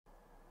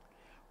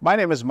My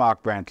name is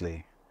Mark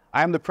Brantley.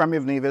 I am the Premier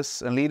of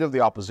Nevis and Leader of the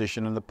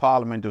Opposition in the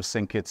Parliament of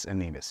St. Kitts and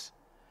Nevis.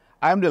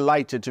 I am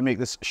delighted to make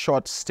this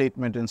short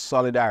statement in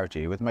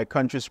solidarity with my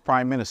country's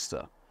Prime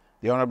Minister,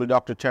 the Honourable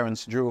Dr.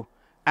 Terrance,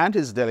 and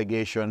his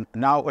delegation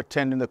now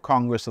attending the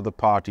Congress of the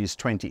Parties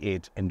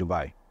 28 in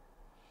Dubai.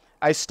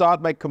 I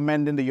start by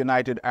commending the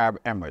United Arab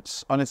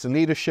Emirates on its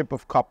leadership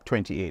of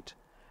COP28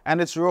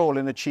 and its role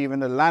in achieving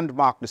the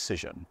landmark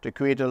decision to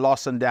create a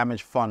loss and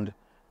damage fund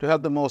to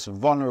help the most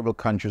vulnerable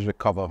countries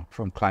recover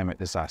from climate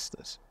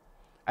disasters.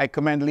 I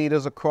commend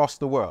leaders across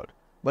the world,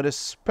 but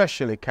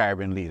especially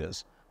Caribbean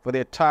leaders, for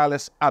their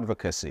tireless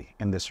advocacy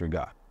in this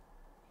regard.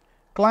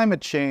 Climate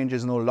change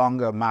is no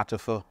longer a matter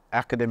for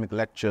academic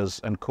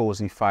lectures and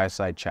cozy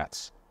fireside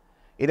chats.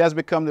 It has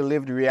become the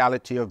lived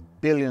reality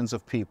of billions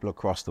of people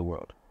across the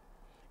world.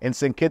 In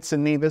St. Kitts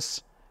and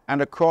Nevis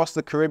and across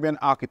the Caribbean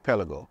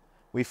archipelago,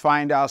 we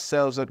find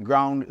ourselves at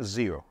ground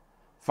zero,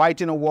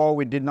 fighting a war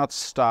we did not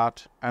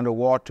start and a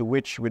war to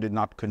which we did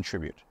not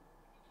contribute.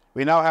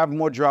 We now have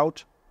more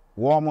drought,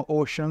 warmer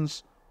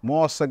oceans,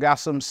 more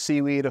sargassum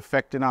seaweed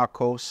affecting our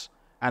coasts,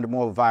 and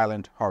more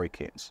violent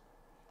hurricanes.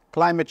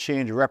 Climate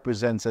change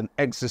represents an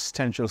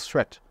existential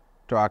threat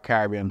to our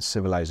Caribbean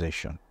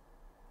civilization.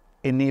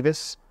 In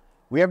Nevis,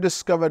 we have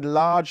discovered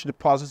large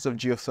deposits of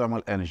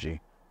geothermal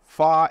energy,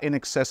 far in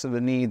excess of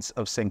the needs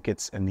of St.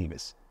 Kitts and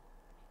Nevis.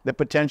 The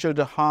potential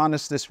to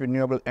harness this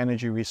renewable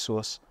energy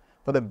resource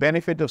for the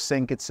benefit of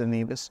St. Kitts and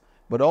Nevis,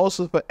 but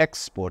also for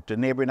export to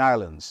neighboring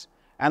islands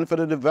and for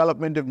the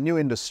development of new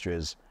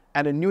industries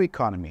and a new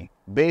economy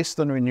based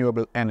on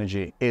renewable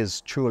energy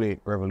is truly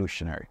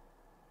revolutionary.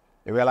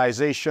 The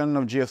realization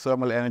of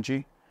geothermal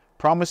energy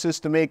promises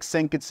to make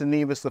St. Kitts and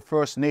Nevis the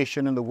first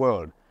nation in the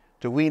world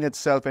to wean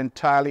itself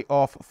entirely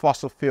off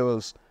fossil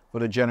fuels for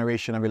the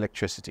generation of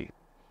electricity.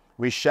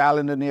 We shall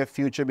in the near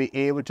future be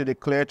able to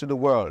declare to the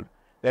world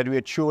that we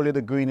are truly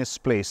the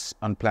greenest place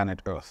on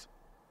planet Earth.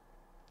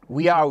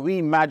 We are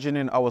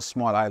reimagining our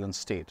small island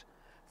state,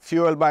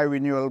 fueled by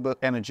renewable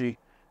energy,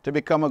 to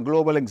become a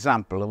global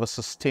example of a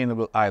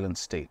sustainable island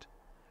state.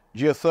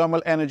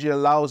 Geothermal energy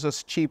allows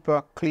us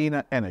cheaper,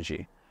 cleaner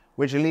energy,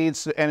 which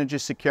leads to energy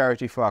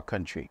security for our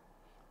country.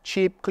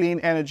 Cheap, clean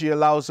energy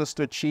allows us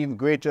to achieve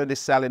greater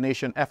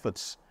desalination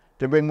efforts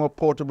to bring more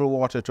potable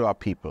water to our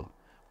people.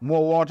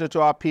 More water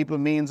to our people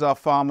means our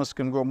farmers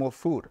can grow more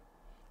food.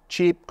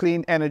 Cheap,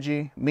 clean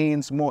energy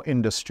means more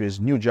industries,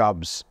 new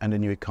jobs, and a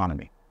new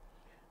economy.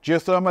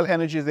 Geothermal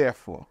energy,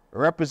 therefore,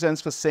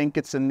 represents for St.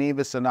 Kitts and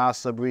Nevis and our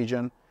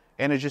sub-region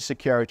energy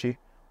security,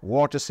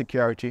 water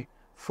security,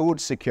 food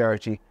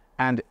security,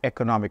 and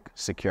economic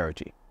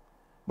security.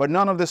 But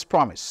none of this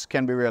promise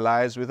can be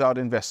realized without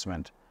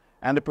investment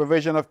and the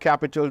provision of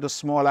capital to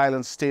small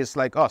island states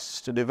like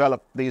us to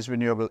develop these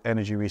renewable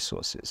energy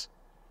resources.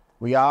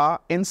 We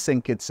are, in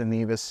St. Kitts and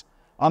Nevis,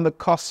 on the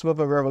cusp of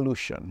a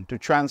revolution to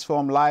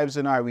transform lives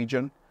in our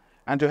region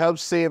and to help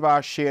save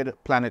our shared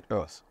planet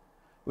Earth.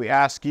 We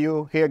ask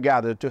you here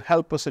gathered to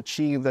help us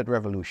achieve that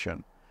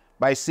revolution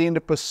by seeing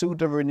the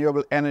pursuit of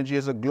renewable energy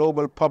as a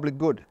global public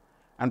good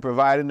and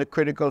providing the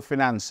critical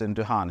financing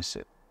to harness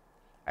it.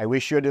 I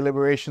wish your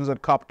deliberations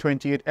at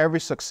COP28 every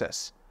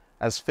success,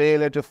 as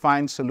failure to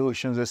find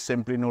solutions is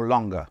simply no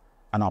longer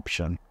an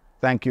option.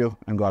 Thank you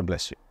and God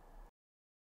bless you.